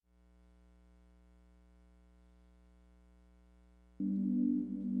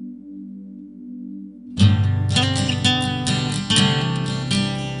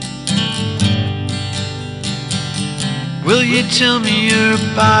Well, you tell me your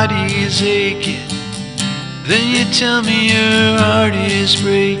body is aching, then you tell me your heart is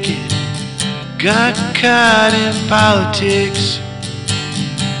breaking. Got caught in politics,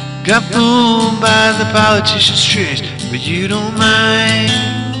 got fooled by the politician's tricks, but you don't mind,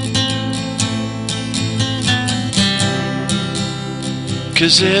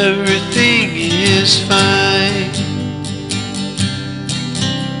 'cause everything is fine.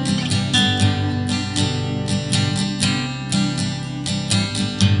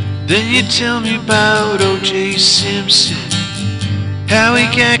 Then you tell me about O.J. Simpson, how he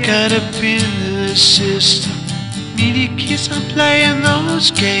got caught up in the system. Media kids on playing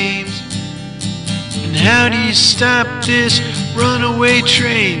those games. And how do you stop this runaway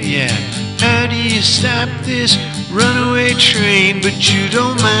train? Yeah, how do you stop this runaway train? But you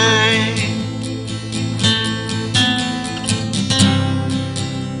don't mind,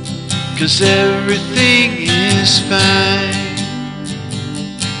 'cause everything is fine.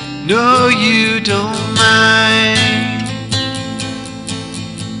 No, you don't mind,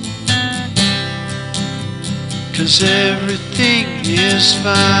 'cause everything is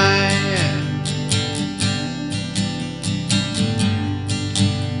fine.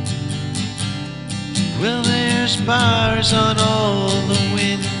 Well, there's bars on all the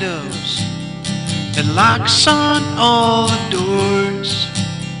windows and locks on all the doors.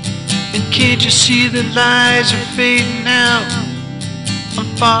 And can't you see the lights are fading out on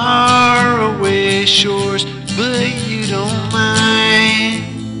faraway shores? But you don't mind,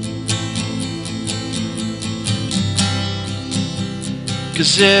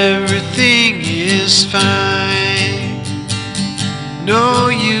 'cause everything is fine. No,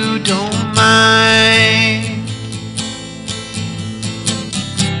 you don't mind,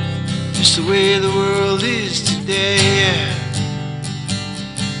 just the way the world is today.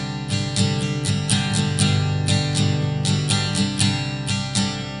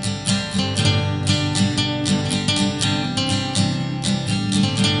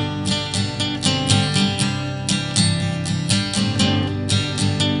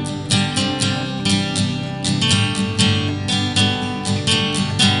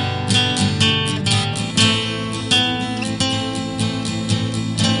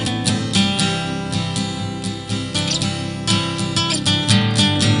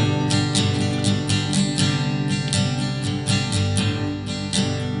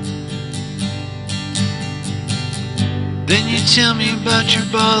 Then you tell me about your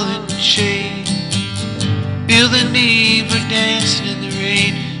ball and chain, feel the need for dancing in the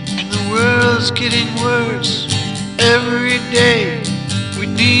rain, and the world's getting worse every day. We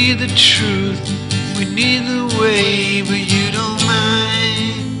need the truth, we need the way, but you don't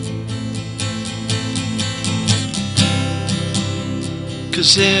mind,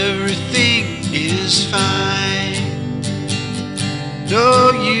 'cause everything is fine.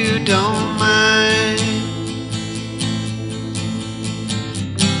 No, you don't mind,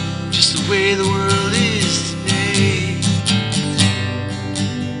 just the way the world is today.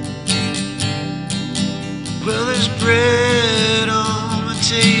 Well, there's bread on the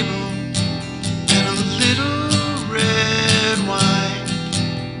table and a little red wine.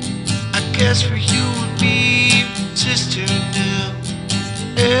 I guess for you and me, sister, now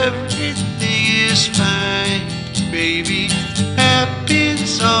everything is fine, baby.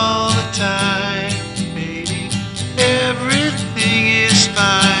 Happens all the time, baby. Everything is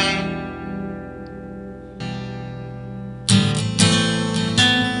fine.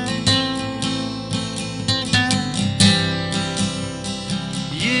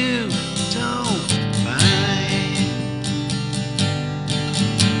 You don't mind,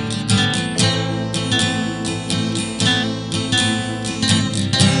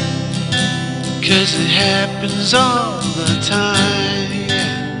 'cause it happens all the time,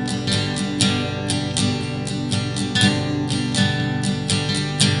 yeah.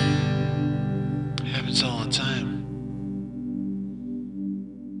 Happens all the time.